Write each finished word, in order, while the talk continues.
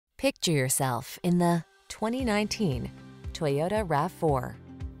Picture yourself in the 2019 Toyota RAV4.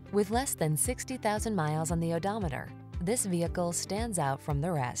 With less than 60,000 miles on the odometer, this vehicle stands out from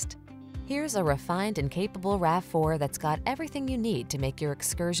the rest. Here's a refined and capable RAV4 that's got everything you need to make your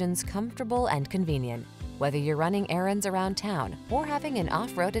excursions comfortable and convenient. Whether you're running errands around town or having an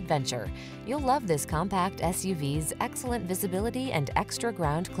off-road adventure, you'll love this compact SUV's excellent visibility and extra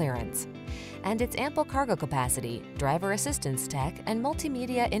ground clearance. And its ample cargo capacity, driver assistance tech, and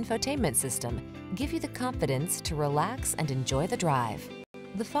multimedia infotainment system give you the confidence to relax and enjoy the drive.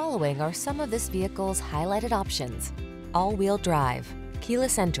 The following are some of this vehicle's highlighted options: all-wheel drive,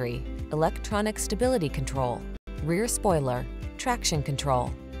 keyless entry, electronic stability control, rear spoiler, traction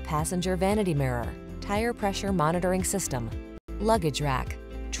control, passenger vanity mirror, tire pressure monitoring system, luggage rack,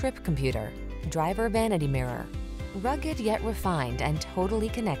 trip computer, driver vanity mirror. Rugged yet refined and totally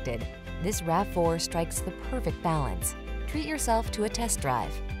connected, this RAV4 strikes the perfect balance. Treat yourself to a test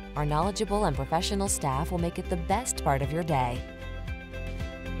drive. Our knowledgeable and professional staff will make it the best part of your day.